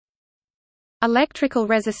Electrical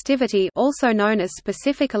resistivity, also known as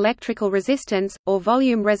specific electrical resistance, or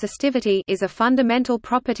volume resistivity, is a fundamental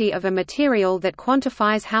property of a material that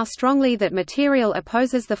quantifies how strongly that material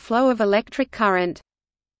opposes the flow of electric current.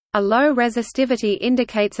 A low resistivity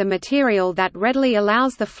indicates a material that readily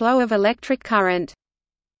allows the flow of electric current.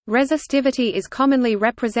 Resistivity is commonly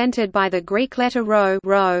represented by the Greek letter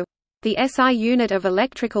ρ. The SI unit of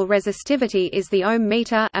electrical resistivity is the ohm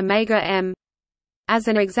meter, omega m. As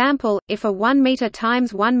an example, if a 1 meter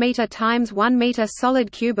times 1 meter times 1 meter solid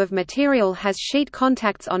cube of material has sheet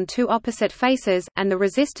contacts on two opposite faces, and the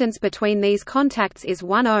resistance between these contacts is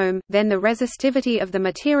 1 ohm, then the resistivity of the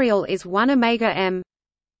material is 1 omega m.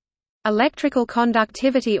 Electrical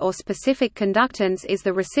conductivity or specific conductance is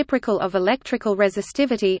the reciprocal of electrical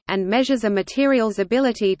resistivity, and measures a material's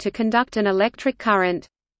ability to conduct an electric current.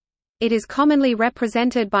 It is commonly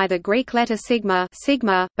represented by the Greek letter sigma,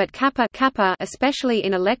 but kappa, especially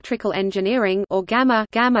in electrical engineering, or gamma,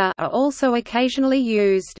 are also occasionally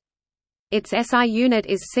used. Its SI unit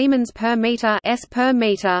is Siemens per meter, S per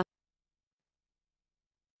meter.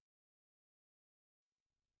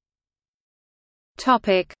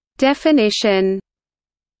 Topic: Definition.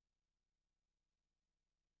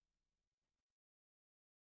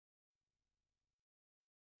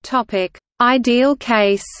 Topic: Ideal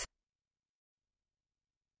case.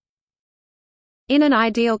 In an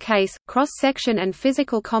ideal case, cross-section and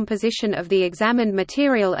physical composition of the examined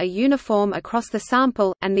material are uniform across the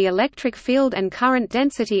sample, and the electric field and current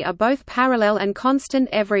density are both parallel and constant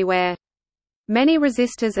everywhere. Many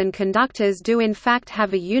resistors and conductors do in fact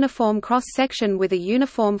have a uniform cross-section with a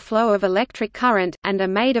uniform flow of electric current, and are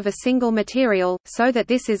made of a single material, so that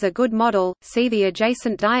this is a good model. See the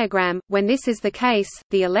adjacent diagram. When this is the case,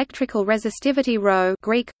 the electrical resistivity ρ,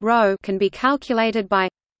 Greek, ρ, can be calculated by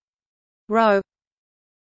ρ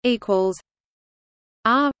equals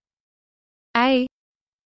R A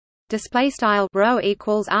display style ρ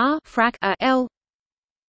equals R frac a L,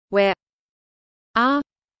 where R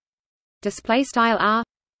display style R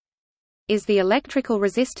is the electrical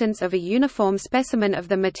resistance of a uniform specimen of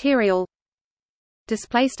the material,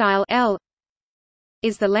 display style L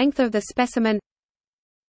is the length of the specimen,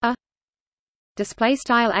 A display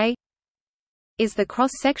style A is the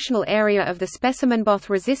cross-sectional area of the specimen. Both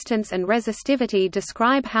resistance and resistivity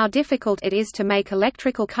describe how difficult it is to make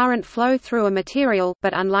electrical current flow through a material,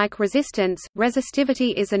 but unlike resistance,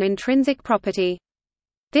 resistivity is an intrinsic property.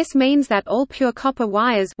 This means that all pure copper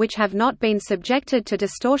wires which have not been subjected to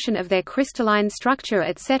distortion of their crystalline structure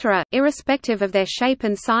etc., irrespective of their shape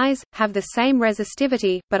and size, have the same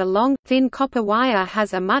resistivity, but a long, thin copper wire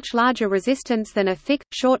has a much larger resistance than a thick,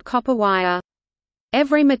 short copper wire.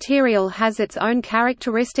 Every material has its own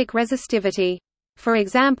characteristic resistivity. For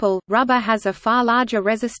example, rubber has a far larger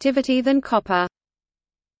resistivity than copper.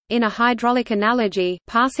 In a hydraulic analogy,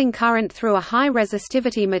 passing current through a high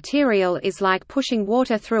resistivity material is like pushing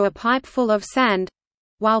water through a pipe full of sand,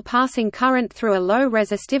 while passing current through a low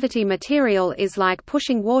resistivity material is like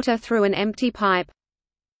pushing water through an empty pipe.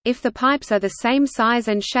 If the pipes are the same size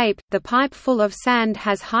and shape, the pipe full of sand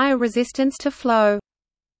has higher resistance to flow.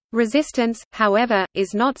 Resistance, however,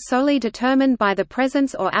 is not solely determined by the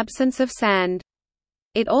presence or absence of sand.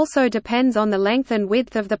 It also depends on the length and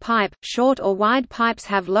width of the pipe. Short or wide pipes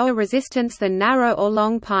have lower resistance than narrow or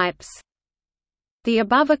long pipes. The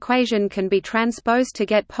above equation can be transposed to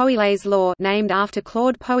get Poilet's law, named after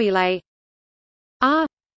Claude Poilet. R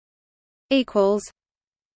equals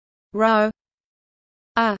ρ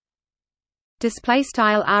a display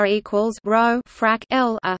style R equals ρ frac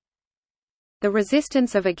L a. The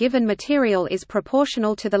resistance of a given material is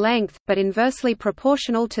proportional to the length, but inversely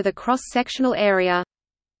proportional to the cross-sectional area.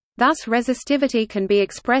 Thus resistivity can be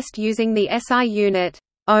expressed using the SI unit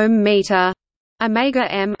ohm meter, omega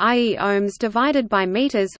m, i.e. ohms divided by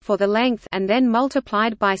meters for the length and then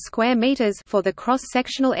multiplied by square meters for the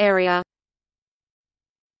cross-sectional area.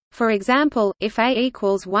 For example, if A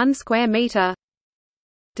equals 1 square meter,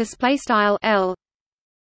 display style L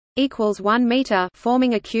equals 1 meter,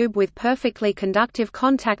 forming a cube with perfectly conductive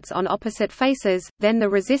contacts on opposite faces, then the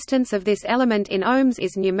resistance of this element in ohms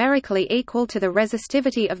is numerically equal to the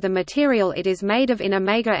resistivity of the material it is made of in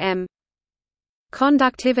omega m.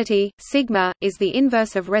 Conductivity, sigma, is the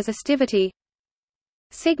inverse of resistivity.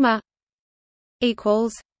 Sigma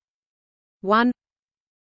equals 1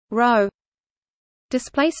 ρ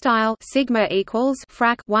display style sigma equals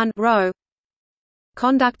frac 1 ρ.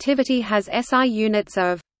 Conductivity has SI units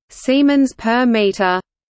of Siemens per meter,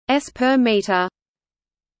 S per meter.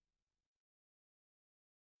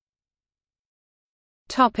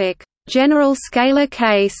 Topic: General scalar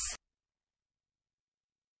case.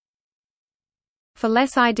 For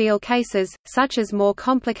less ideal cases, such as more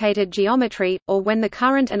complicated geometry, or when the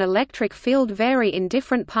current and electric field vary in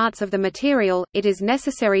different parts of the material, it is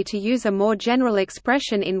necessary to use a more general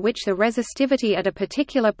expression in which the resistivity at a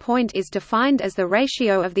particular point is defined as the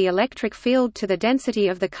ratio of the electric field to the density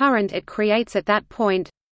of the current it creates at that point.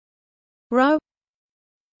 Rho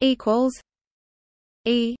equals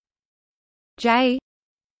E J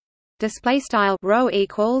display style rho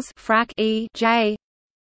equals frac E J,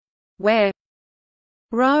 where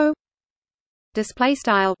rho display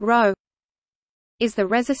style rho is the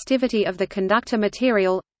resistivity of the conductor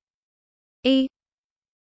material, E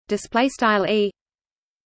display style E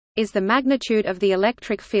is the magnitude of the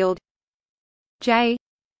electric field, J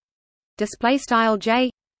display style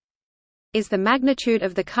J is the magnitude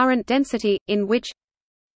of the current density, in which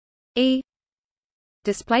E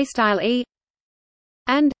display style E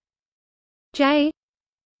and J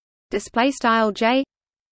display style J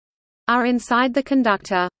are inside the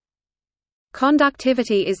conductor.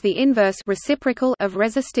 Conductivity is the inverse reciprocal of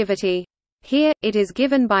resistivity. Here, it is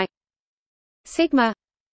given by sigma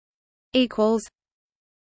equals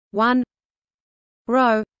 1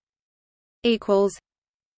 rho equals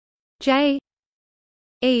J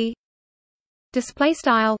E display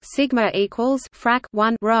style sigma equals frac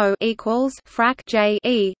 1 rho equals frac J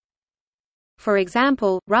E. For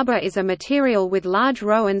example, rubber is a material with large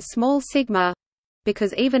ρ and small sigma,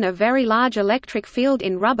 because even a very large electric field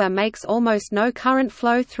in rubber makes almost no current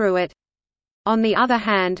flow through it. On the other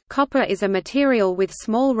hand, copper is a material with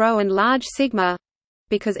small ρ and large sigma,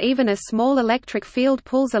 because even a small electric field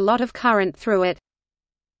pulls a lot of current through it.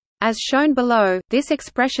 As shown below, this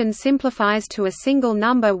expression simplifies to a single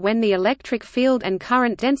number when the electric field and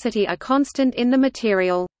current density are constant in the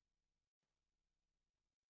material.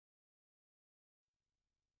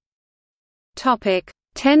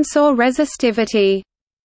 Tensor resistivity.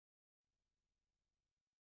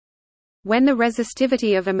 When the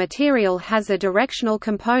resistivity of a material has a directional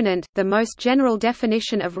component, the most general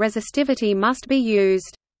definition of resistivity must be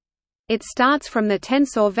used. It starts from the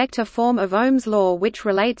tensor vector form of Ohm's law, which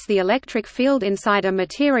relates the electric field inside a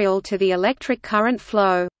material to the electric current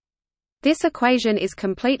flow. This equation is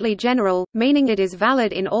completely general, meaning it is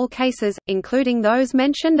valid in all cases, including those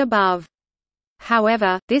mentioned above.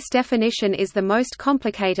 However, this definition is the most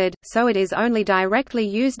complicated, so it is only directly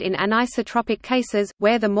used in anisotropic cases,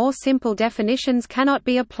 where the more simple definitions cannot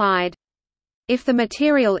be applied. If the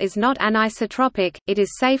material is not anisotropic, it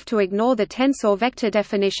is safe to ignore the tensor vector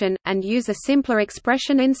definition, and use a simpler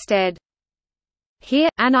expression instead. Here,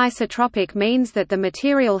 anisotropic means that the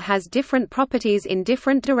material has different properties in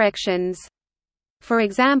different directions. For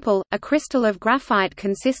example, a crystal of graphite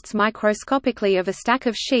consists microscopically of a stack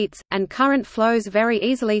of sheets, and current flows very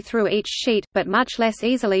easily through each sheet, but much less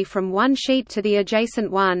easily from one sheet to the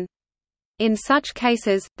adjacent one. In such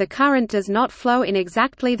cases, the current does not flow in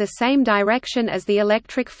exactly the same direction as the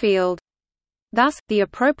electric field. Thus, the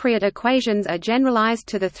appropriate equations are generalized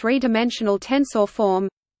to the three-dimensional tensor form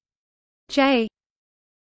J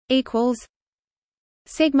equals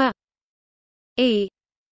sigma E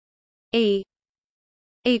E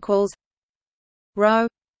equals rho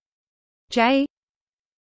J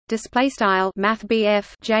display style math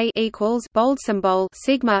BF J equals bold symbol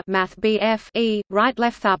sigma math BF E right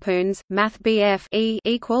left harpoons math BF E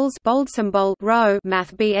equals bold symbol rho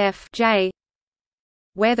math BF J,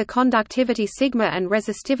 where the conductivity sigma and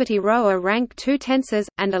resistivity ρ are rank 2 tensors,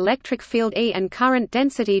 and electric field E and current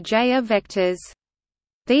density J are vectors.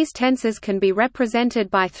 These tensors can be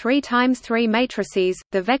represented by 3 times 3 matrices,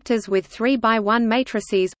 the vectors with 3 by 1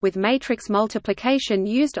 matrices, with matrix multiplication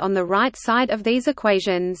used on the right side of these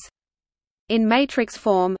equations. In matrix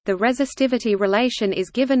form, the resistivity relation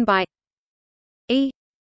is given by E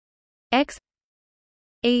x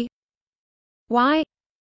E y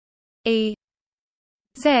E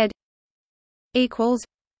z equals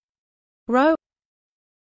rho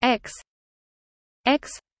x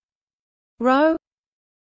x rho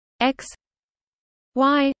x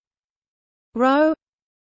y rho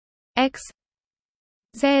x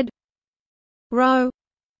z rho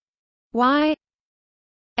y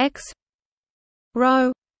x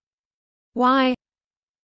rho y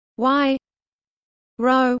y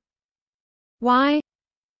rho y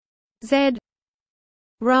z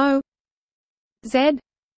rho z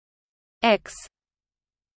x.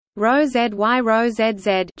 Rho z y rho z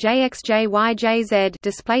z jx j y j z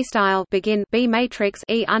display style begin b matrix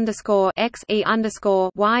e underscore x e underscore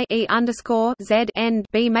y e underscore z end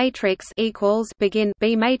b matrix equals begin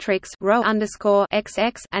b matrix rho underscore x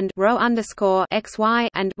x and rho underscore x y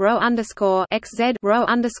and rho underscore x z rho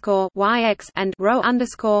underscore y x and rho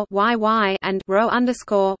underscore y y and rho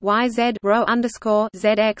underscore y z rho underscore z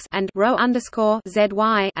x and rho underscore z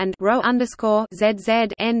y and rho underscore z z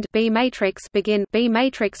end b matrix begin b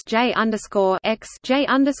matrix J underscore x J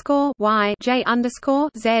underscore y J underscore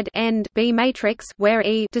z end B matrix where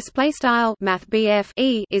E display style math BF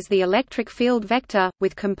E is the electric field vector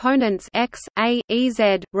with components x a e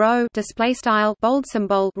z rho display style bold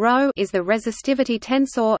symbol rho is the resistivity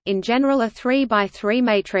tensor, in general a 3x3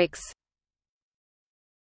 matrix.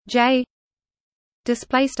 J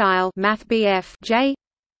display style math BF J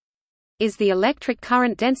is the electric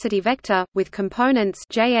current density vector, with components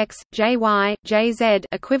Jx, Jy, Jz.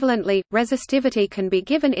 Equivalently, resistivity can be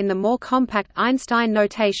given in the more compact Einstein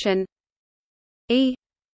notation E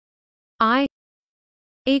I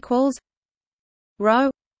equals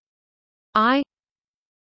rho I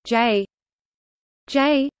J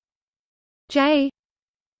J J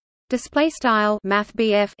display style math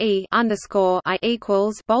BF E underscore I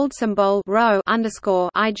equals bold symbol rho underscore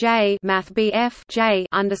I J math BF J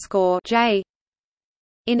underscore J.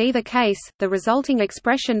 In either case, the resulting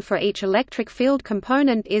expression for each electric field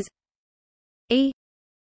component is E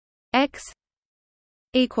x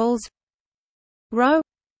equals rho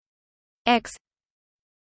x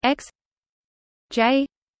x J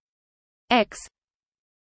x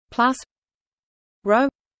plus rho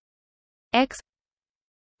x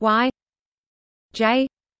y J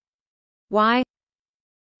y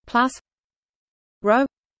plus rho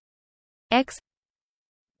x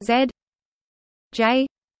z J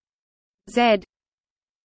z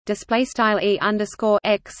display style E underscore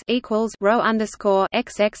x equals rho underscore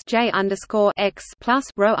x x J underscore x plus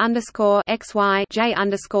rho underscore x y J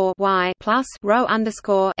underscore y plus rho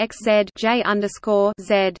underscore x z J underscore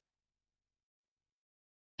z.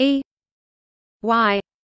 E y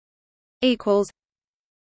equals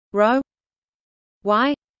rho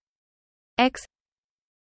y x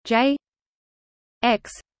J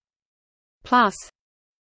x plus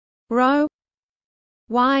rho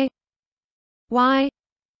y y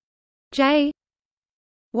J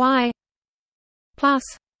y plus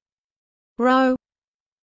rho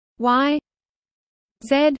y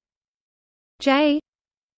z J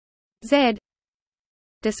z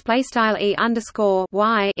display style E underscore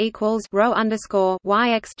y equals rho underscore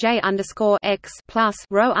y x J underscore x plus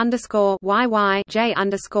rho underscore y y J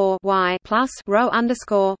underscore y plus rho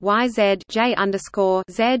underscore y z J underscore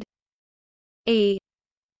z. E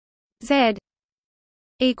z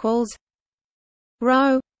equals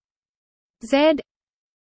rho z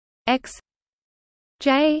x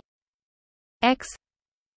J x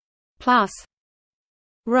plus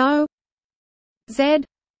rho z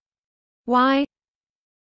y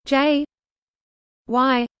J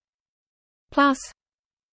y plus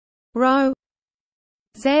rho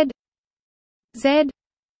z z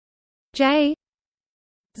J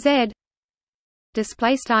z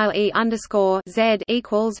display style E underscore Z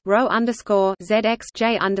equals rho underscore ZX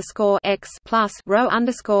J underscore X plus rho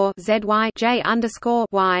underscore ZY J underscore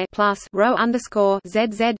Y plus rho underscore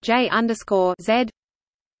ZZ J underscore Z.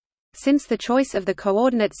 Since the choice of the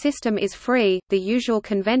coordinate system is free, the usual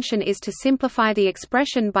convention is to simplify the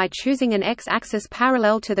expression by choosing an x-axis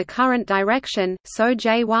parallel to the current direction, so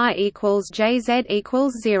Jy equals Jz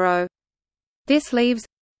equals 0. This leaves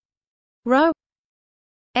rho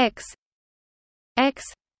x x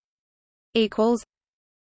equals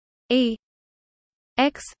E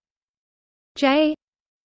x J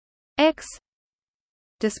x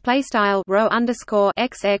display style rho underscore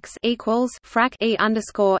x x equals frac E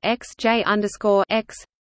underscore x J underscore x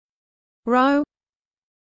rho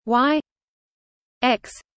y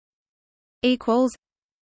x equals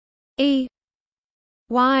E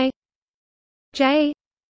y J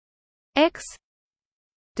x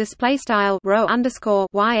display style rho underscore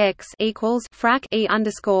y x equals frac E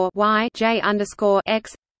underscore y J underscore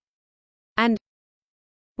x and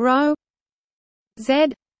rho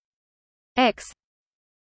z x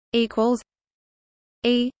equals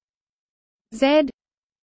E z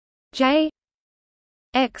J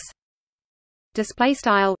x display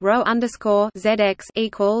style rho underscore zx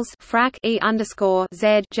equals frac E underscore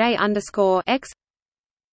z J underscore x.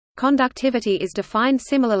 Conductivity is defined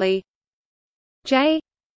similarly. J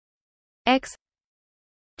x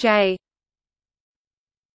J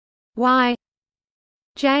y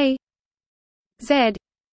J z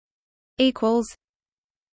equals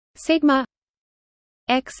sigma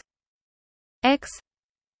x x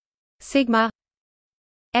sigma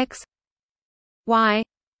x y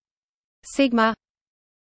sigma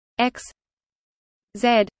x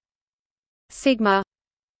z sigma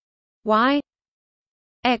y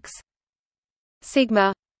x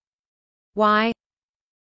sigma y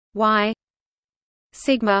y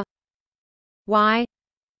sigma y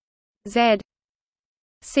z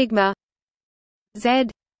sigma z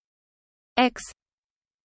x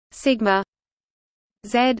sigma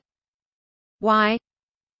z y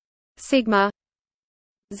sigma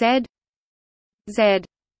z z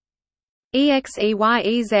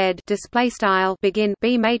EXEYEZ display style begin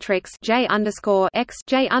B matrix J underscore X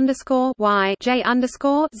J underscore Y J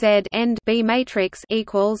underscore Z end B matrix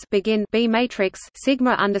equals begin B matrix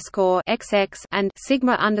sigma underscore XX and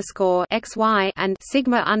sigma underscore XY and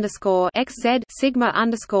sigma underscore XZ sigma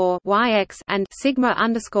underscore YX and sigma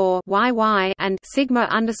underscore YY and sigma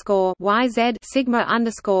underscore YZ sigma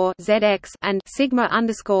underscore ZX and sigma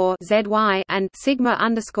underscore ZY and sigma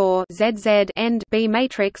underscore ZZ end B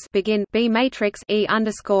matrix begin B matrix E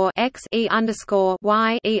underscore X E underscore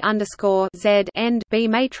Y E underscore Z end B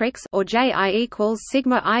matrix or JI equals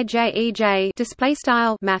sigma IJEJ display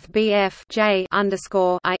style Math BF J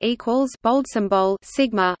underscore I equals bold symbol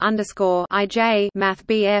sigma underscore IJ Math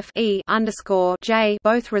BF E underscore J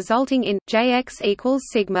both resulting in JX equals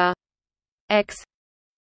sigma X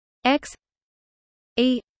X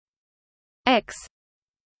E X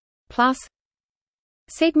plus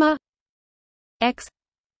sigma X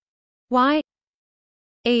Y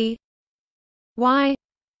E Y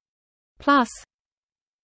plus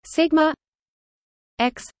sigma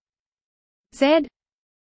X Z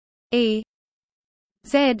E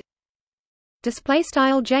Z display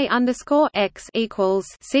style J underscore X equals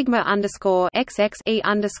sigma underscore XX E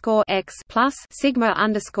underscore X plus sigma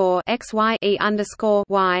underscore XY E underscore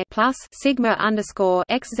Y plus sigma underscore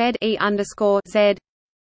XZ E underscore Z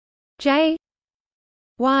J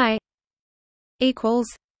Y equals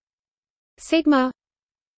sigma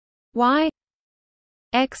Y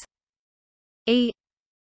X E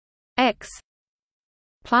X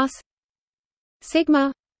plus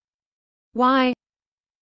sigma Y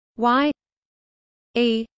Y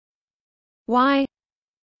E Y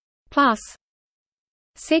plus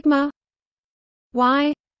sigma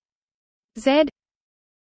Y Z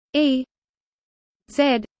E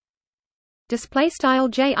Z display style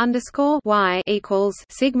J underscore Y equals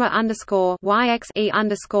sigma underscore YX E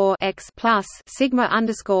underscore X plus sigma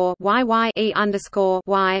underscore YY E underscore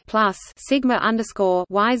Y plus sigma underscore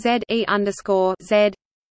YZ E underscore Z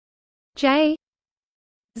J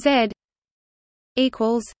Z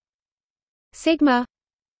equals sigma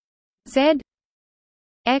Z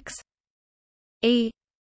X E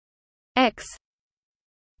X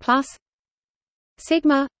plus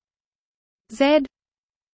sigma Z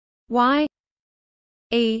Y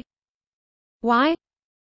E Y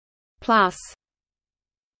plus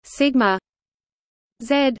sigma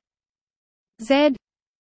Z Z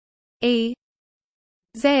E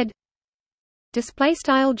Z display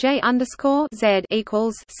style J underscore Z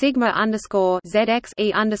equals sigma underscore ZX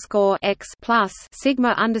E underscore X plus sigma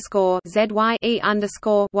underscore ZY E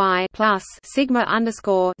underscore Y plus sigma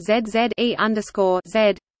underscore ZZ E underscore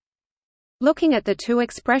Z. Looking at the two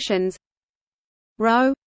expressions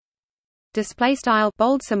rho display style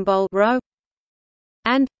bold symbol rho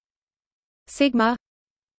and sigma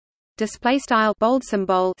display style bold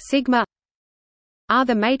symbol sigma are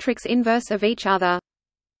the matrix inverse of each other.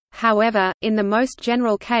 However, in the most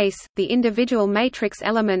general case, the individual matrix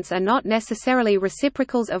elements are not necessarily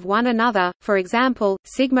reciprocals of one another. For example,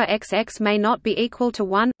 sigma XX may not be equal to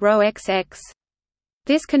 1 rho XX.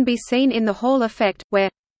 This can be seen in the Hall effect, where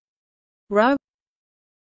rho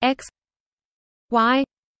x y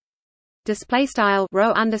display style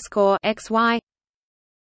rho underscore xy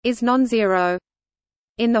is non-zero.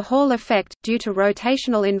 In the Hall effect, due to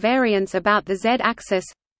rotational invariance about the z-axis,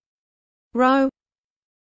 rho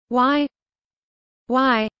y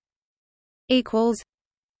y equals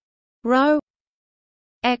rho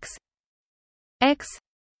x x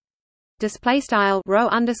display style rho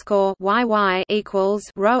underscore y equals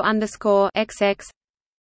rho underscore xx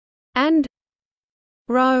and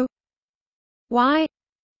rho y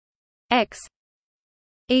x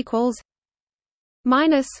equals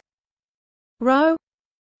minus rho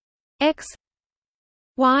x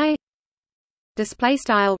y display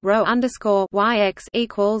style rho underscore yx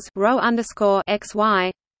equals rho underscore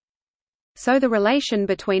xy. So the relation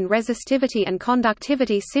between resistivity and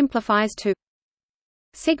conductivity simplifies to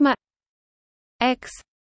sigma x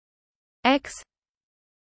x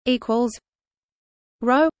equals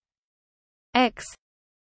rho x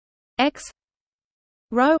x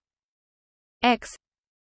rho x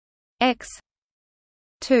x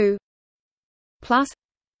 2 plus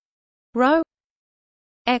rho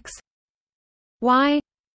x y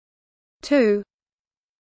 2.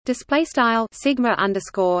 Display style sigma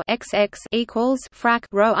underscore xx equals frac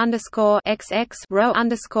rho underscore xx rho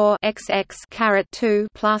underscore xx caret 2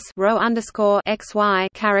 plus rho underscore xy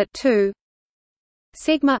caret 2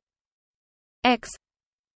 sigma x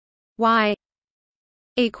y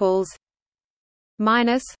equals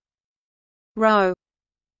minus rho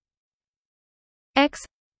x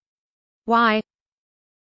y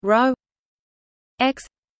rho x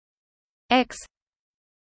x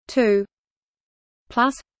 2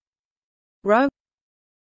 plus rho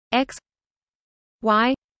x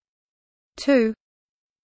y 2.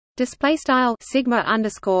 Display style sigma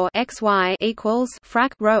underscore xy equals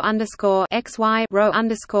frac rho underscore xy rho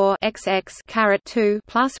underscore xx caret 2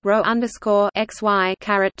 plus rho underscore xy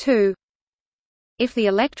caret 2. If the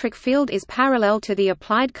electric field is parallel to the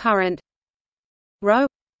applied current, rho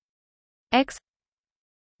x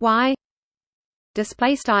y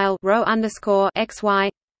display style rho underscore xy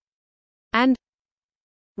and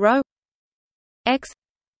rho x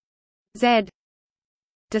z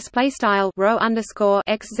display style rho underscore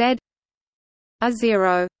xz are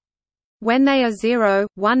 0. When they are 0,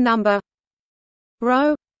 one number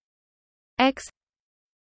rho x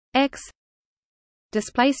x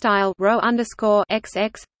display style rho underscore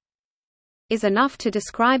xx is enough to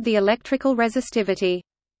describe the electrical resistivity.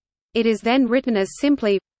 It is then written as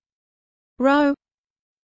simply rho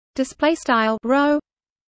display style rho,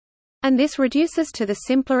 and this reduces to the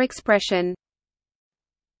simpler expression.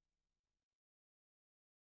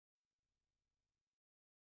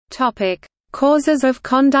 Topic: Causes of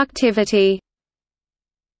conductivity.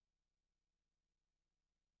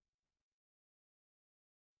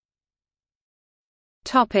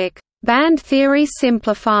 Topic: Band theory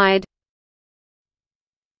simplified.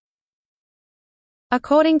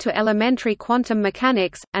 According to elementary quantum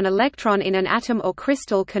mechanics, an electron in an atom or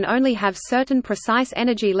crystal can only have certain precise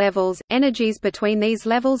energy levels. Energies between these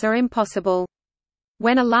levels are impossible.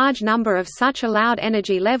 When a large number of such allowed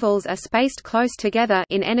energy levels are spaced close together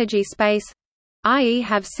in energy space, i.e.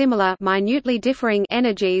 have similar minutely differing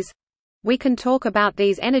energies, we can talk about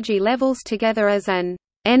these energy levels together as an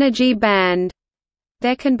energy band.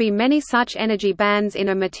 There can be many such energy bands in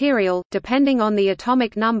a material, depending on the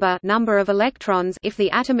atomic number of electrons if the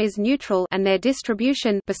atom is neutral and their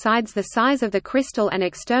distribution besides the size of the crystal and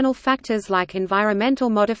external factors like environmental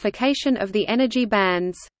modification of the energy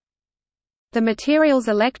bands. The material's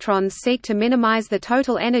electrons seek to minimize the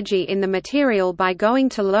total energy in the material by going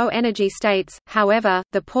to low energy states. However,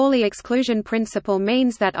 the Pauli exclusion principle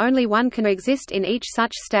means that only one can exist in each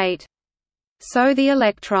such state. So the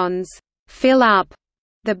electrons fill up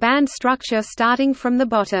the band structure starting from the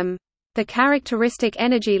bottom. The characteristic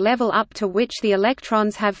energy level up to which the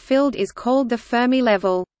electrons have filled is called the Fermi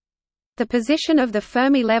level. The position of the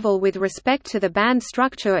Fermi level with respect to the band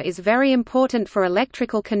structure is very important for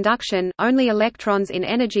electrical conduction. Only electrons in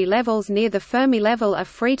energy levels near the Fermi level are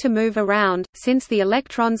free to move around, since the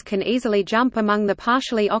electrons can easily jump among the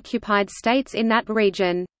partially occupied states in that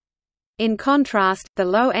region. In contrast, the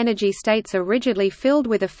low-energy states are rigidly filled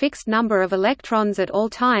with a fixed number of electrons at all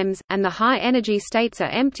times, and the high-energy states are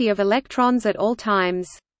empty of electrons at all times.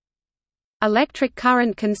 Electric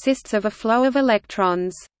current consists of a flow of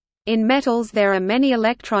electrons. In metals there are many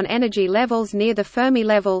electron energy levels near the Fermi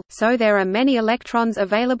level, so there are many electrons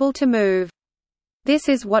available to move. This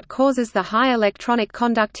is what causes the high electronic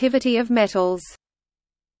conductivity of metals.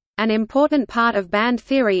 An important part of band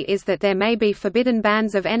theory is that there may be forbidden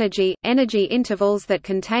bands of energy intervals that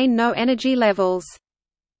contain no energy levels.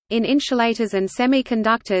 In insulators and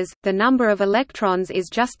semiconductors, the number of electrons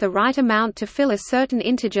is just the right amount to fill a certain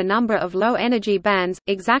integer number of low-energy bands,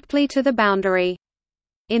 exactly to the boundary.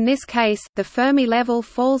 In this case, the Fermi level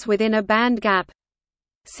falls within a band gap.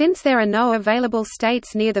 Since there are no available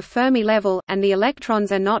states near the Fermi level, and the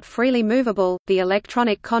electrons are not freely movable, the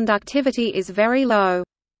electronic conductivity is very low.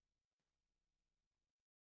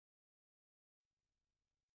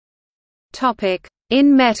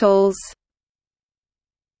 In metals.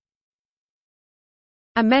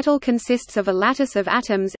 A metal consists of a lattice of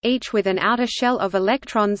atoms, each with an outer shell of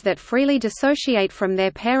electrons that freely dissociate from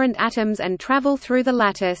their parent atoms and travel through the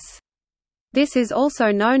lattice. This is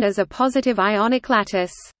also known as a positive ionic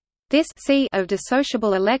lattice. This sea of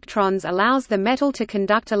dissociable electrons allows the metal to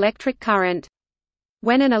conduct electric current.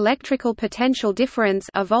 When an electrical potential difference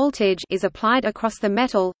a voltage is applied across the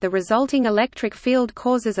metal, the resulting electric field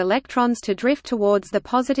causes electrons to drift towards the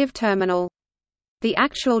positive terminal. The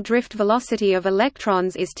actual drift velocity of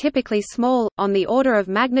electrons is typically small, on the order of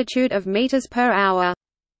magnitude of meters per hour.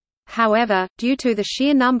 However, due to the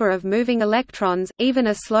sheer number of moving electrons, even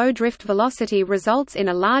a slow drift velocity results in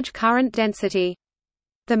a large current density.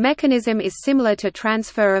 The mechanism is similar to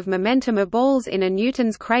transfer of momentum of balls in a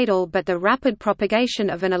Newton's cradle, but the rapid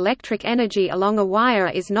propagation of an electric energy along a wire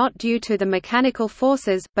is not due to the mechanical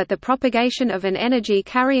forces, but the propagation of an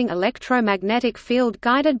energy-carrying electromagnetic field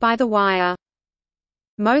guided by the wire.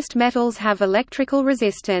 Most metals have electrical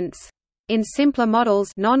resistance. In simpler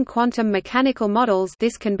models, non-quantum mechanical models,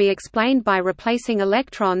 this can be explained by replacing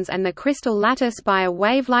electrons and the crystal lattice by a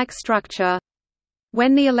wave-like structure.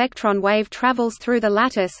 When the electron wave travels through the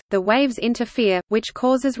lattice, the waves interfere, which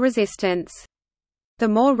causes resistance. The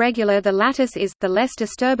more regular the lattice is, the less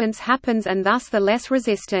disturbance happens and thus the less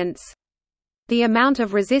resistance. The amount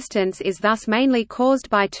of resistance is thus mainly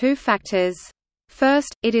caused by two factors.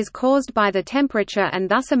 First, it is caused by the temperature and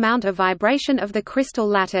thus amount of vibration of the crystal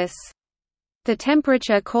lattice. The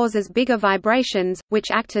temperature causes bigger vibrations,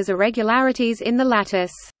 which act as irregularities in the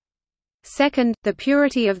lattice. Second, the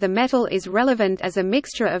purity of the metal is relevant as a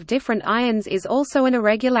mixture of different ions is also an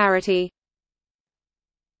irregularity.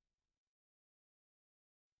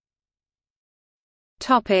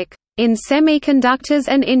 In semiconductors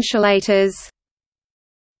and insulators.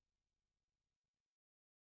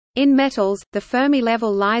 In metals, the Fermi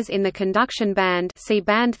level lies in the conduction band, see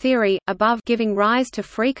band theory, above, giving rise to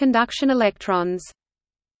free conduction electrons.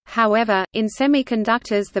 However, in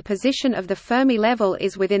semiconductors the position of the Fermi level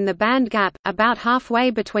is within the band gap, about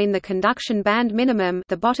halfway between the conduction band minimum,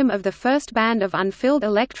 the bottom of the first band of unfilled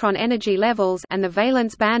electron energy levels, and the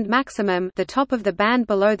valence band maximum, the top of the band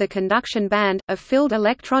below the conduction band, of filled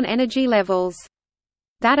electron energy levels.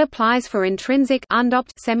 That applies for intrinsic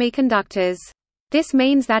undoped semiconductors. This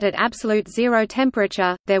means that at absolute zero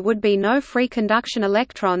temperature, there would be no free conduction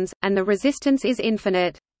electrons, and the resistance is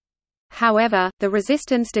infinite. However, the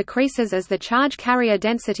resistance decreases as the charge carrier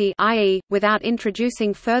density, i.e., without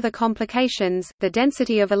introducing further complications, the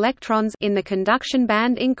density of electrons in the conduction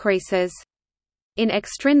band increases. In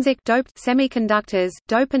extrinsic doped semiconductors,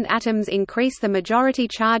 dopant atoms increase the majority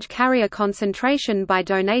charge carrier concentration by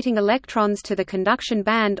donating electrons to the conduction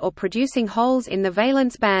band or producing holes in the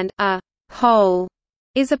valence band. A hole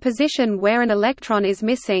is a position where an electron is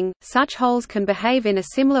missing. Such holes can behave in a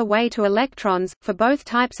similar way to electrons. For both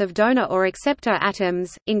types of donor or acceptor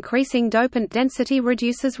atoms, increasing dopant density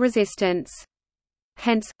reduces resistance.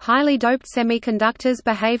 Hence, highly doped semiconductors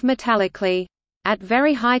behave metallically. At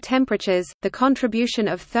very high temperatures, the contribution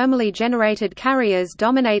of thermally generated carriers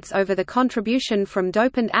dominates over the contribution from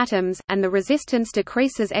dopant atoms, and the resistance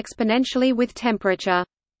decreases exponentially with temperature.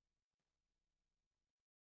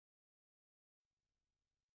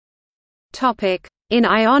 In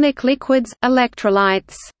ionic liquids,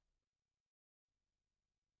 electrolytes.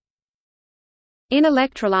 In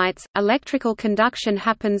electrolytes, electrical conduction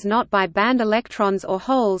happens not by band electrons or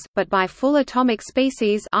holes, but by full atomic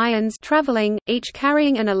species ions traveling, each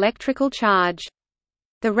carrying an electrical charge.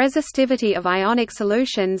 The resistivity of ionic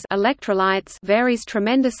solutions electrolytes varies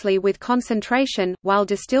tremendously with concentration. While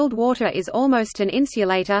distilled water is almost an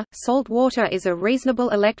insulator, salt water is a reasonable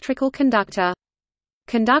electrical conductor.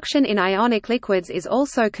 Conduction in ionic liquids is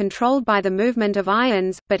also controlled by the movement of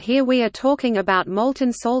ions, but here we are talking about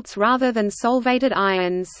molten salts rather than solvated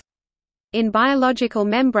ions. In biological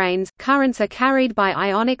membranes, currents are carried by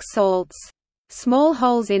ionic salts. Small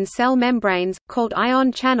holes in cell membranes, called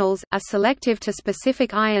ion channels, are selective to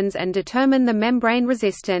specific ions and determine the membrane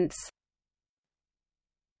resistance.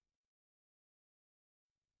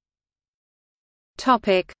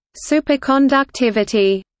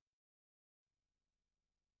 Superconductivity.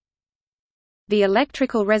 The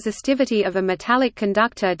electrical resistivity of a metallic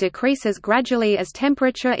conductor decreases gradually as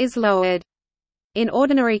temperature is lowered. In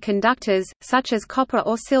ordinary conductors, such as copper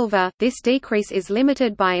or silver, this decrease is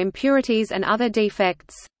limited by impurities and other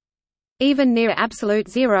defects. Even near absolute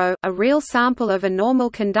zero, a real sample of a normal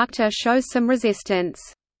conductor shows some resistance.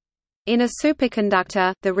 In a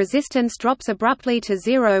superconductor, the resistance drops abruptly to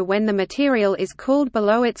zero when the material is cooled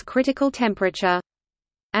below its critical temperature.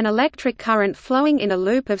 An electric current flowing in a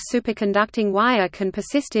loop of superconducting wire can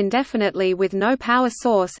persist indefinitely with no power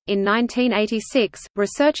source. In 1986,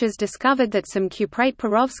 researchers discovered that some cuprate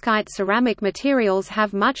perovskite ceramic materials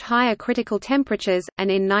have much higher critical temperatures, and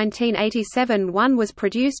in 1987 one was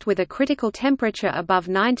produced with a critical temperature above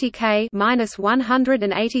 90 K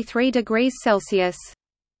 (-183 degrees Celsius).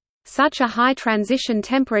 Such a high transition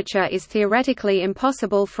temperature is theoretically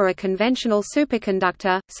impossible for a conventional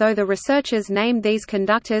superconductor, so the researchers named these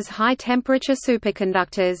conductors high-temperature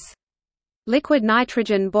superconductors. Liquid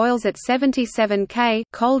nitrogen boils at 77 K,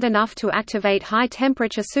 cold enough to activate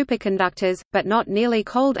high-temperature superconductors, but not nearly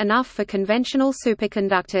cold enough for conventional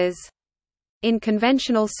superconductors. In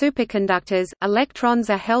conventional superconductors, electrons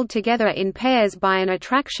are held together in pairs by an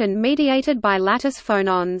attraction mediated by lattice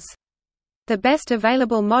phonons. The best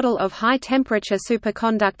available model of high-temperature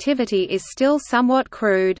superconductivity is still somewhat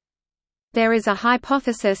crude. There is a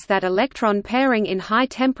hypothesis that electron pairing in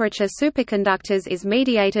high-temperature superconductors is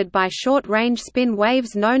mediated by short-range spin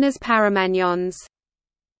waves known as paramagneons.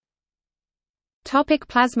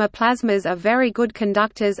 Plasma. Plasmas are very good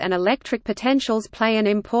conductors and electric potentials play an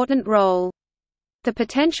important role. The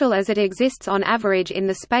potential as it exists on average in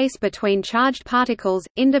the space between charged particles,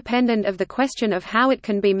 independent of the question of how it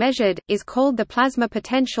can be measured, is called the plasma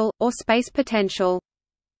potential, or space potential.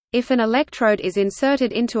 If an electrode is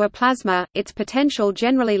inserted into a plasma, its potential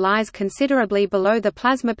generally lies considerably below the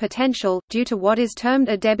plasma potential, due to what is termed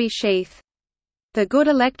a Debye sheath. The good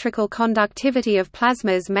electrical conductivity of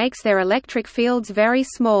plasmas makes their electric fields very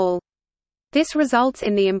small. This results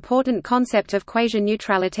in the important concept of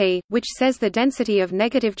quasi-neutrality, which says the density of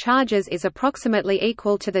negative charges is approximately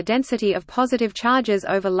equal to the density of positive charges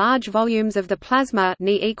over large volumes of the plasma,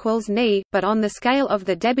 Ni equals Ni, but on the scale of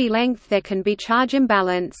the Debye length there can be charge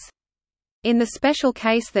imbalance. In the special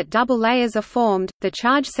case that double layers are formed, the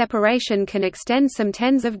charge separation can extend some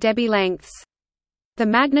tens of Debye lengths. The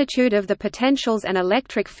magnitude of the potentials and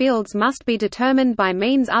electric fields must be determined by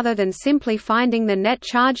means other than simply finding the net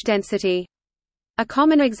charge density. A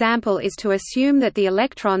common example is to assume that the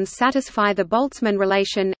electrons satisfy the Boltzmann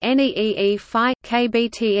relation NEEE phi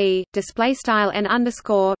kBTE display style n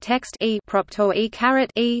underscore text E proptor E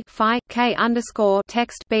caret E phi k underscore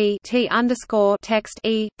text B T underscore text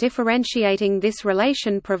E. Differentiating this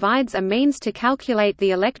relation provides a means to calculate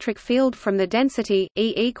the electric field from the density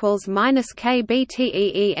E equals minus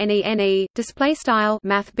kBTE NE display style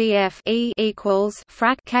math BF E equals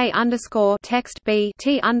frac k underscore text B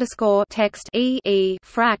T underscore text E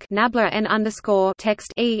frac nabla n underscore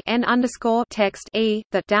text E n underscore text E.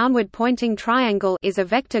 The downward pointing triangle is a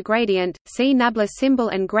vector gradient. See nabla symbol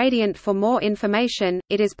and gradient for more information.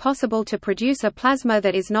 It is possible to produce a plasma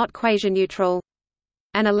that is not quasi-neutral.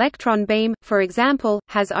 An electron beam, for example,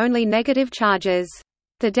 has only negative charges.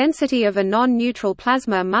 The density of a non-neutral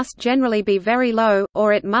plasma must generally be very low,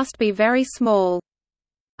 or it must be very small.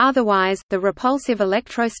 Otherwise, the repulsive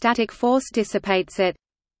electrostatic force dissipates it.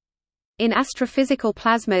 In astrophysical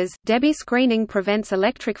plasmas, Debye screening prevents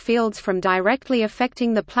electric fields from directly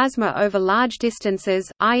affecting the plasma over large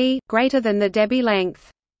distances, i.e., greater than the Debye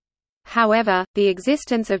length. However, the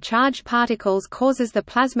existence of charged particles causes the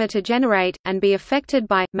plasma to generate, and be affected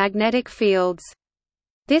by, magnetic fields.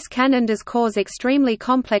 This can does cause extremely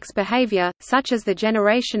complex behavior, such as the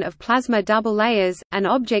generation of plasma double layers, an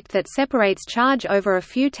object that separates charge over a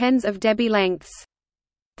few tens of Debye lengths.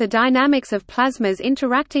 The dynamics of plasmas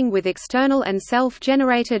interacting with external and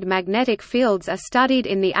self-generated magnetic fields are studied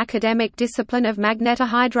in the academic discipline of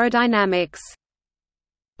magnetohydrodynamics.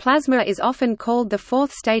 Plasma is often called the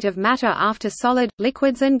fourth state of matter after solid,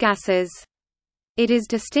 liquids and gases. It is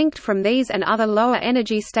distinct from these and other lower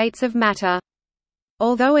energy states of matter.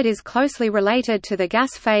 Although it is closely related to the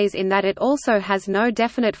gas phase in that it also has no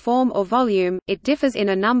definite form or volume, it differs in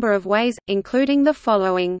a number of ways, including the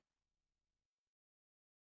following.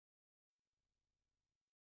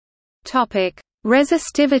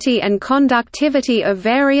 Resistivity and conductivity of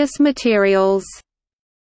various materials.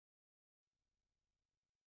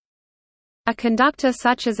 A conductor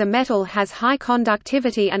such as a metal has high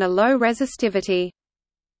conductivity and a low resistivity.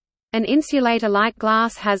 An insulator like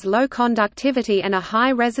glass has low conductivity and a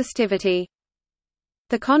high resistivity.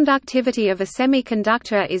 The conductivity of a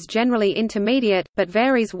semiconductor is generally intermediate, but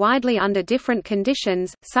varies widely under different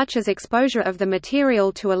conditions, such as exposure of the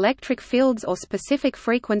material to electric fields or specific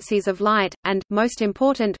frequencies of light, and, most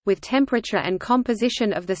important, with temperature and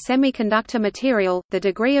composition of the semiconductor material. The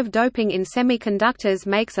degree of doping in semiconductors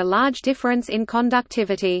makes a large difference in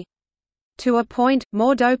conductivity. To a point,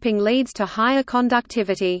 more doping leads to higher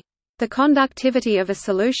conductivity. The conductivity of a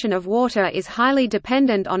solution of water is highly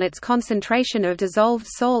dependent on its concentration of dissolved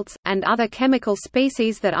salts, and other chemical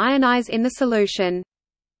species that ionize in the solution.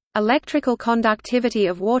 Electrical conductivity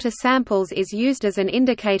of water samples is used as an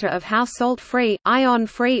indicator of how salt-free,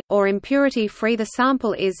 ion-free, or impurity-free the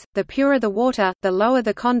sample is. The purer the water, the lower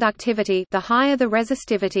the conductivity, the higher the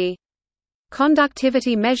resistivity.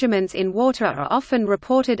 Conductivity measurements in water are often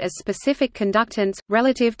reported as specific conductance,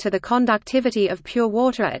 relative to the conductivity of pure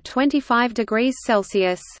water at 25 degrees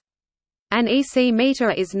Celsius. An EC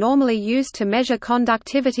meter is normally used to measure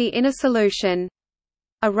conductivity in a solution.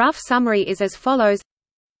 A rough summary is as follows: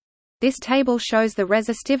 This table shows the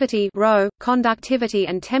resistivity ρ, conductivity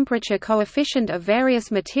and temperature coefficient of various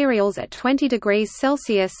materials at 20 degrees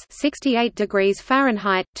Celsius (68 degrees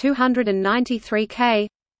Fahrenheit, 293 K).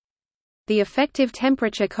 The effective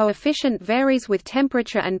temperature coefficient varies with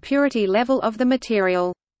temperature and purity level of the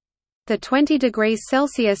material. The 20 degrees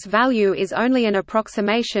Celsius value is only an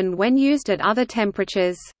approximation when used at other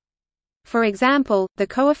temperatures. For example, the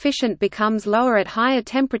coefficient becomes lower at higher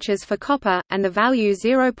temperatures for copper, and the value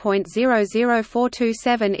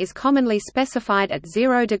 0.00427 is commonly specified at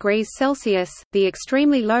 0 degrees Celsius. The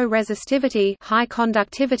extremely low resistivity, high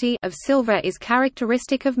conductivity of silver is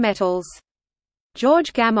characteristic of metals.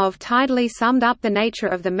 George Gamow tidily summed up the nature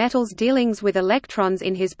of the metal's dealings with electrons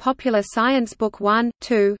in his popular science book 1,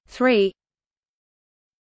 2, 3.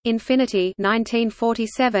 Infinity,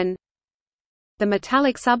 1947. The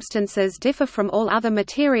metallic substances differ from all other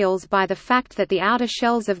materials by the fact that the outer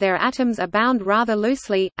shells of their atoms are bound rather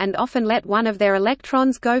loosely, and often let one of their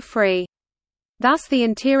electrons go free. Thus the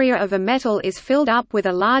interior of a metal is filled up with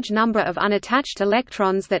a large number of unattached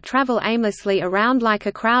electrons that travel aimlessly around like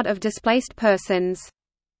a crowd of displaced persons.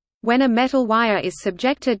 When a metal wire is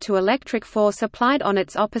subjected to electric force applied on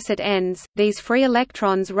its opposite ends, these free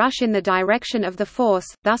electrons rush in the direction of the force,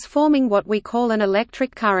 thus forming what we call an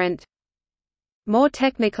electric current. More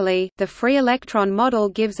technically, the free electron model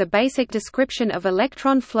gives a basic description of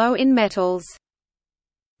electron flow in metals.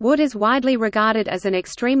 Wood is widely regarded as an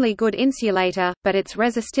extremely good insulator, but its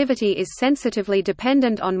resistivity is sensitively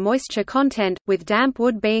dependent on moisture content, with damp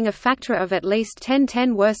wood being a factor of at least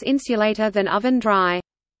 10 worse insulator than oven-dry.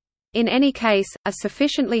 In any case, a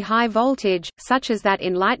sufficiently high voltage, such as that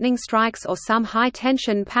in lightning strikes or some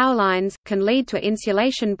high-tension power lines, can lead to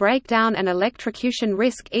insulation breakdown and electrocution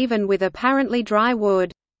risk even with apparently dry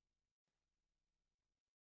wood.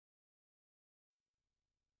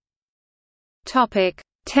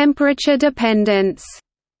 Temperature dependence.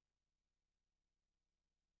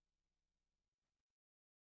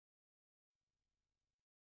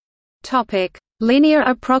 Linear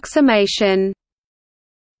approximation.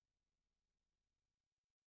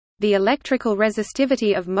 The electrical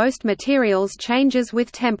resistivity of most materials changes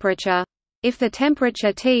with temperature. If the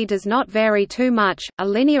temperature T does not vary too much, a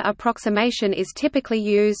linear approximation is typically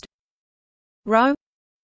used. Rho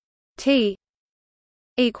T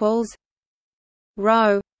equals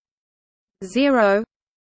Rho 0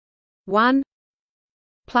 1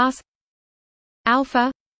 plus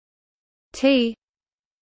alpha T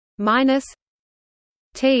minus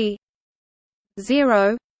T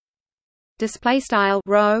 0. Display style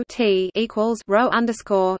rho T equals rho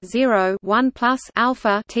underscore 0 1 plus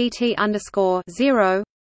alpha T underscore 0,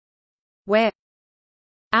 where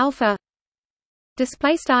alpha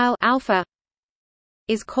display style alpha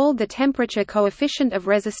is called the temperature coefficient of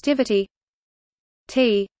resistivity.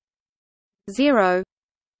 T 0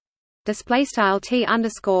 display style T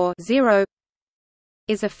underscore 0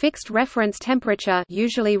 is a fixed reference temperature,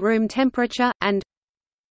 usually room temperature, and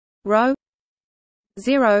rho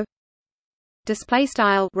 0 display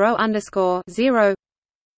style rho underscore 0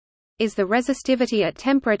 is the resistivity at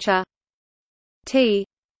temperature T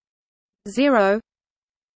 0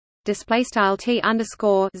 display style T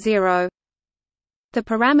underscore 0. The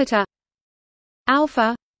parameter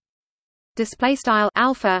alpha display style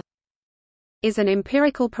alpha is an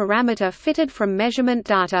empirical parameter fitted from measurement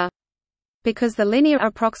data. Because the linear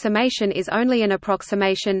approximation is only an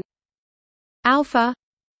approximation, alpha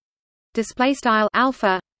display style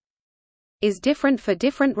alpha is different for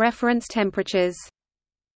different reference temperatures.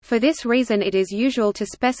 For this reason it is usual to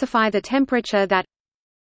specify the temperature that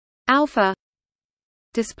alpha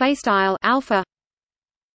display style alpha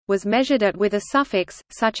was measured at with a suffix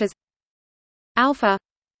such as alpha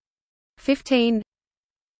 15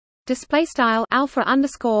 display style alpha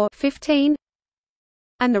underscore 15,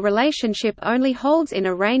 and the relationship only holds in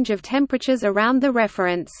a range of temperatures around the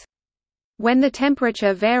reference. When the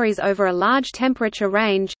temperature varies over a large temperature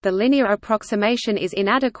range, the linear approximation is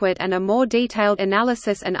inadequate and a more detailed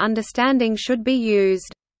analysis and understanding should be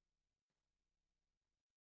used.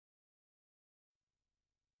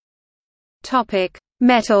 Topic: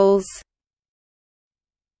 Metals.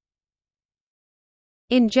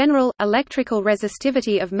 In general, electrical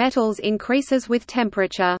resistivity of metals increases with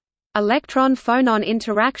temperature. Electron-phonon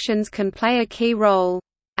interactions can play a key role.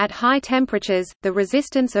 At high temperatures, the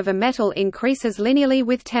resistance of a metal increases linearly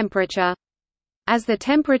with temperature. As the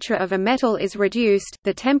temperature of a metal is reduced,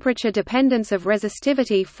 the temperature dependence of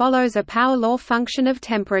resistivity follows a power law function of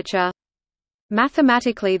temperature.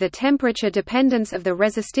 Mathematically, the temperature dependence of the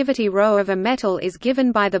resistivity ρ of a metal is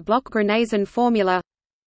given by the Bloch-Gruneisen formula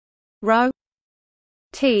ρ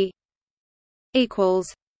T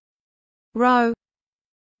equals rho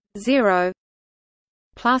 0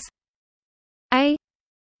 plus a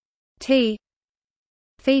t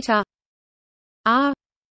theta r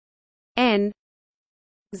n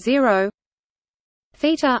 0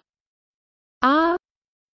 theta r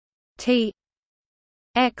t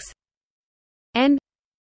x n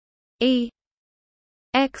e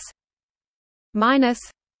x minus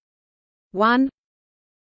 1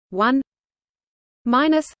 1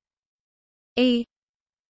 minus e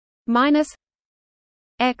minus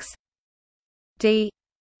x d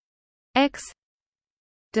x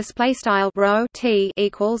display style rho t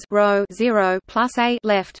equals rho 0 plus a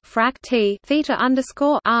left frac t theta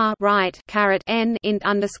underscore r right caret n int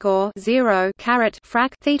underscore 0 caret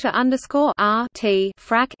frac theta underscore r t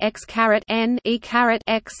frac x caret n e caret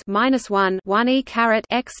x minus 1 1 e caret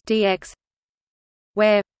x dx,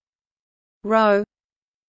 where rho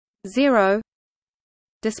 0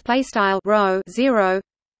 display style rho 0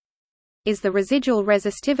 is the residual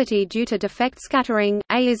resistivity due to defect scattering.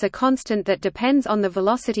 A is a constant that depends on the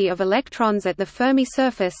velocity of electrons at the Fermi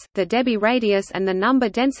surface, the Debye radius and the number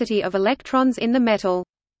density of electrons in the metal.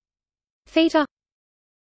 Theta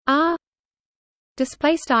r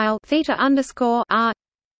display style theta underscore r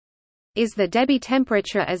is the Debye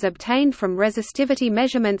temperature as obtained from resistivity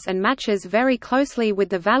measurements and matches very closely with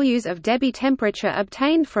the values of Debye temperature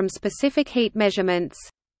obtained from specific heat measurements.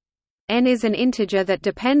 N is an integer that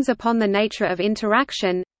depends upon the nature of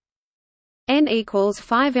interaction. N equals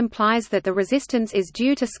 5 implies that the resistance is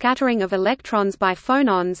due to scattering of electrons by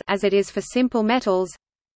phonons, as it is for simple metals.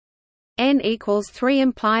 N equals 3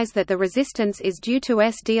 implies that the resistance is due to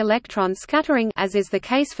SD electron scattering, as is the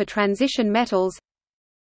case for transition metals.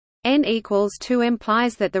 N equals 2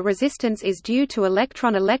 implies that the resistance is due to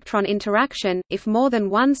electron-electron interaction, if more than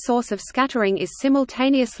one source of scattering is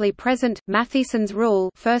simultaneously present. Matheson's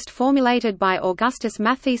rule, first formulated by Augustus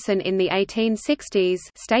Matheson in the 1860s,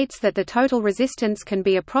 states that the total resistance can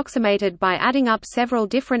be approximated by adding up several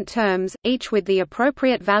different terms, each with the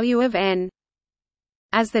appropriate value of N.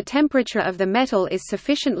 As the temperature of the metal is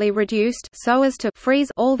sufficiently reduced so as to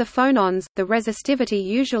freeze all the phonons, the resistivity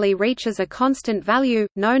usually reaches a constant value,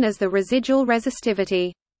 known as the residual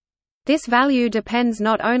resistivity. This value depends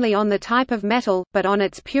not only on the type of metal, but on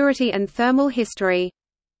its purity and thermal history.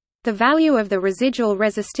 The value of the residual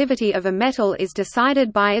resistivity of a metal is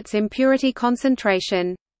decided by its impurity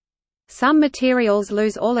concentration. Some materials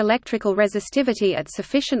lose all electrical resistivity at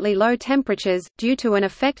sufficiently low temperatures, due to an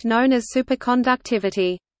effect known as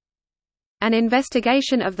superconductivity. An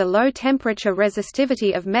investigation of the low-temperature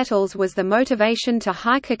resistivity of metals was the motivation to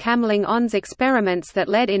Heike-Kamerlingh-Onnes experiments that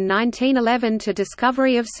led in 1911 to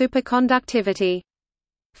discovery of superconductivity.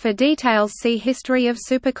 For details see History of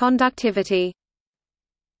superconductivity.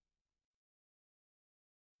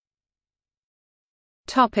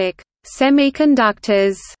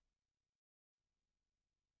 Semiconductors.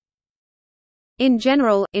 In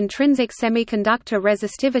general, intrinsic semiconductor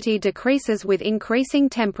resistivity decreases with increasing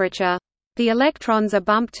temperature. The electrons are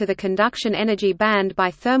bumped to the conduction energy band by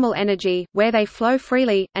thermal energy, where they flow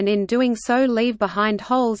freely, and in doing so leave behind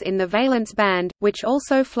holes in the valence band, which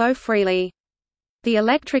also flow freely. The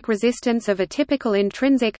electric resistance of a typical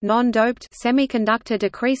intrinsic non-doped semiconductor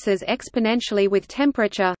decreases exponentially with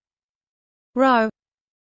temperature. Rho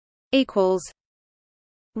equals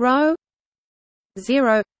rho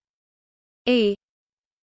 0 E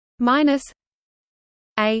minus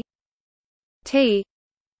A T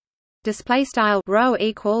display style rho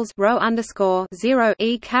equals rho underscore 0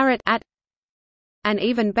 E caret at. An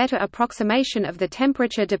even better approximation of the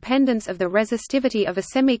temperature dependence of the resistivity of a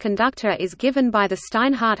semiconductor is given by the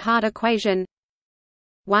Steinhardt-Hart equation.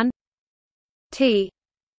 1 T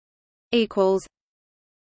equals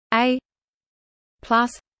A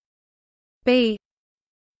plus B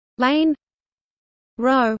lane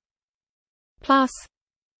rho plus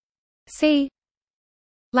C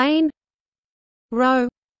lane rho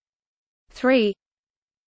 3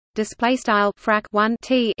 display style frac 1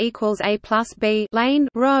 T equals A plus B lane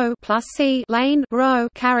rho plus C lane rho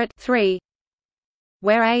caret 3,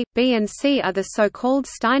 where A, B and C are the so-called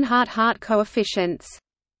Steinhardt-Hart coefficients.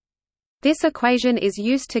 This equation is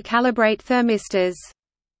used to calibrate thermistors.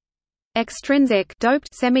 Extrinsic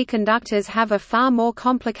doped semiconductors have a far more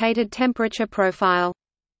complicated temperature profile.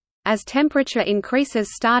 As temperature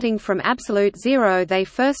increases starting from absolute zero, they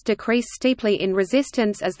first decrease steeply in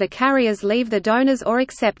resistance as the carriers leave the donors or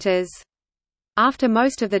acceptors. After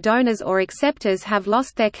most of the donors or acceptors have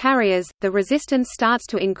lost their carriers, the resistance starts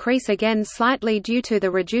to increase again slightly due to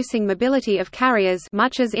the reducing mobility of carriers,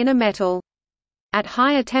 much as in a metal. At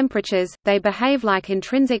higher temperatures, they behave like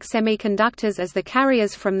intrinsic semiconductors as the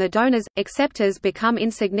carriers from the donors, acceptors become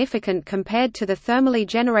insignificant compared to the thermally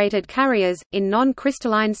generated carriers. In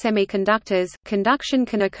non-crystalline semiconductors, conduction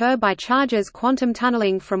can occur by charges quantum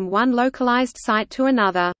tunneling from one localized site to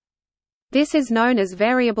another. This is known as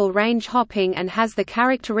variable range hopping and has the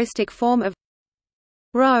characteristic form of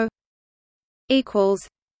ρ equals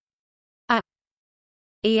a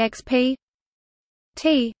exp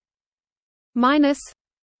t minus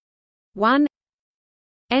 1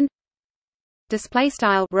 n display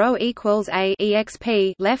style ρ equals a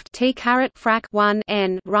exp left t caret frac 1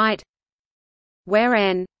 n right, where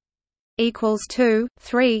n equals 2,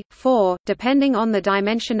 3, 4 depending on the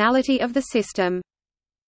dimensionality of the system.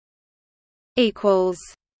 Equals.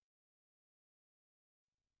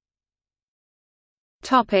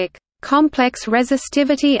 Topic: Complex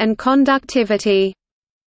resistivity and conductivity.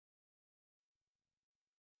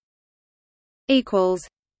 Equals.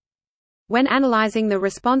 When analyzing the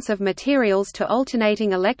response of materials to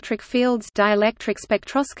alternating electric fields, dielectric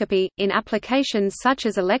spectroscopy, in applications such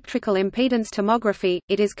as electrical impedance tomography,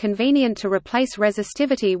 it is convenient to replace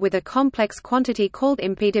resistivity with a complex quantity called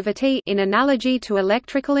impedivity in analogy to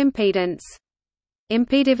electrical impedance.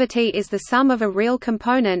 Impedivity is the sum of a real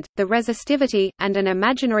component, the resistivity, and an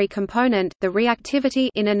imaginary component, the reactivity,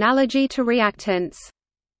 in analogy to reactance.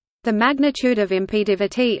 The magnitude of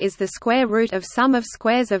impedivity is the square root of sum of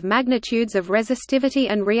squares of magnitudes of resistivity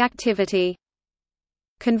and reactivity.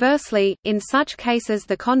 Conversely, in such cases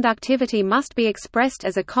the conductivity must be expressed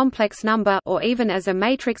as a complex number or even as a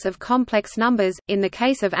matrix of complex numbers, in the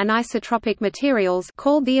case of anisotropic materials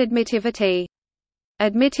called the admittivity.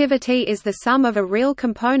 Admittivity is the sum of a real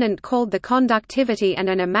component called the conductivity and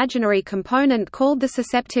an imaginary component called the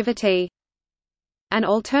susceptivity. An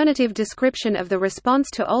alternative description of the response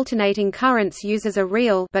to alternating currents uses a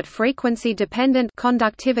real but frequency-dependent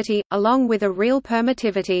conductivity, along with a real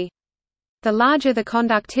permittivity. The larger the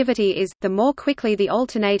conductivity is, the more quickly the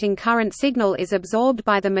alternating current signal is absorbed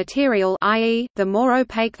by the material, i.e., the more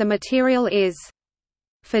opaque the material is.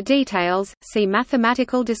 For details, see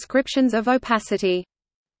mathematical descriptions of opacity.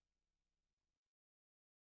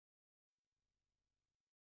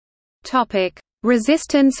 Topic: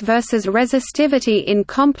 Resistance versus resistivity in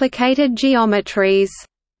complicated geometries.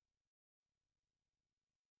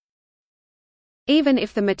 Even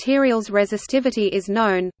if the material's resistivity is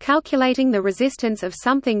known, calculating the resistance of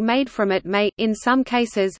something made from it may, in some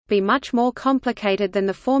cases, be much more complicated than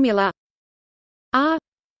the formula R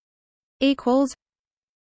equals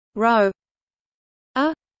ρ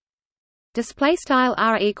a display style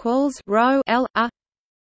R equals ρ L a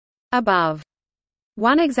above.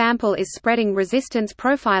 One example is spreading resistance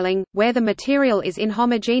profiling, where the material is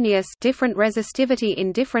inhomogeneous, different resistivity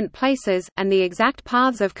in different places, and the exact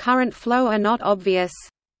paths of current flow are not obvious.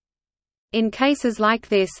 In cases like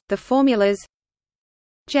this, the formulas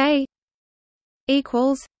J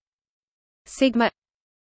equals sigma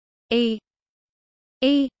E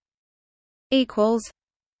equals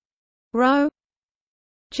ρ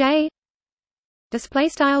J display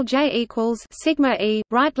style J equals sigma E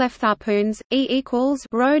right left harpoons E equals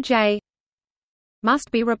ρ J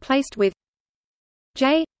must be replaced with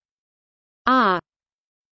J R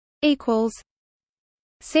equals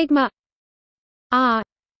sigma R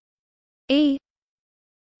E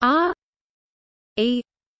R E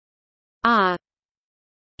R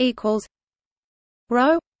equals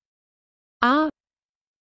ρ R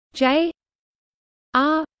J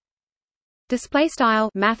R display style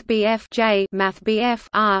math BF J math BF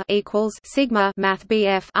R equals sigma math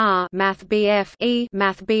BF R math BF E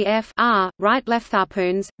math BF R right left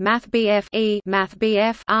harpoons math BF E math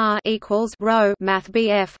BF R equals ρ math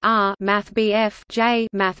BF R math BF J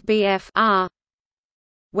math BF R,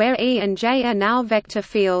 where E and J are now vector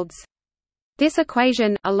fields. This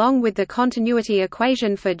equation, along with the continuity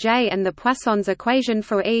equation for J and the Poisson's equation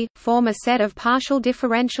for E, form a set of partial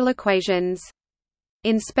differential equations.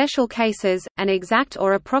 In special cases, an exact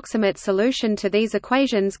or approximate solution to these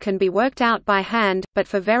equations can be worked out by hand, but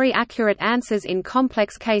for very accurate answers in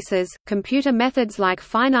complex cases, computer methods like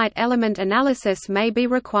finite element analysis may be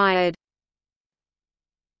required.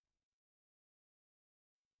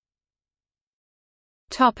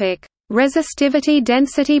 Topic: Resistivity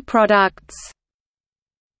density products.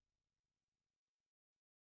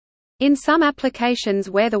 In some applications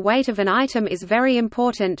where the weight of an item is very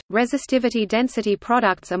important, resistivity density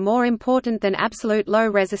products are more important than absolute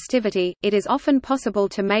low resistivity. It is often possible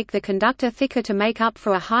to make the conductor thicker to make up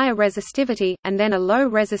for a higher resistivity, and then a low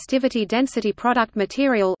resistivity density product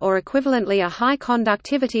material or equivalently a high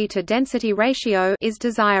conductivity to density ratio is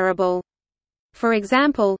desirable. For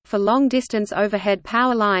example, for long-distance overhead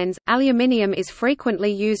power lines, aluminium is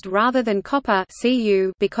frequently used rather than copper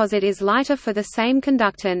Cu because it is lighter for the same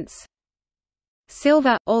conductance.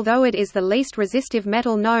 Silver, although it is the least resistive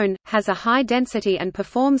metal known, has a high density and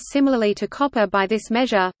performs similarly to copper by this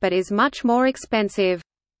measure, but is much more expensive.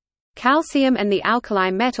 Calcium and the alkali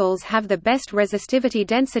metals have the best resistivity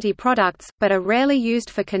density products, but are rarely used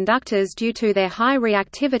for conductors due to their high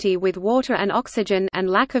reactivity with water and oxygen and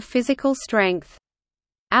lack of physical strength.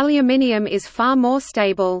 Aluminium is far more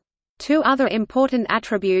stable. Two other important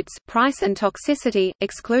attributes, price and toxicity,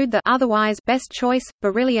 exclude the otherwise best choice,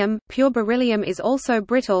 beryllium. Pure beryllium is also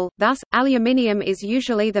brittle, thus, aluminium is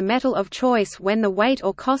usually the metal of choice when the weight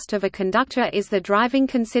or cost of a conductor is the driving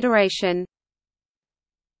consideration.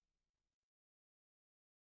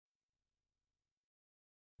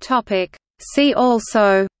 See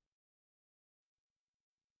also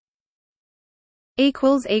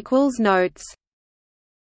Notes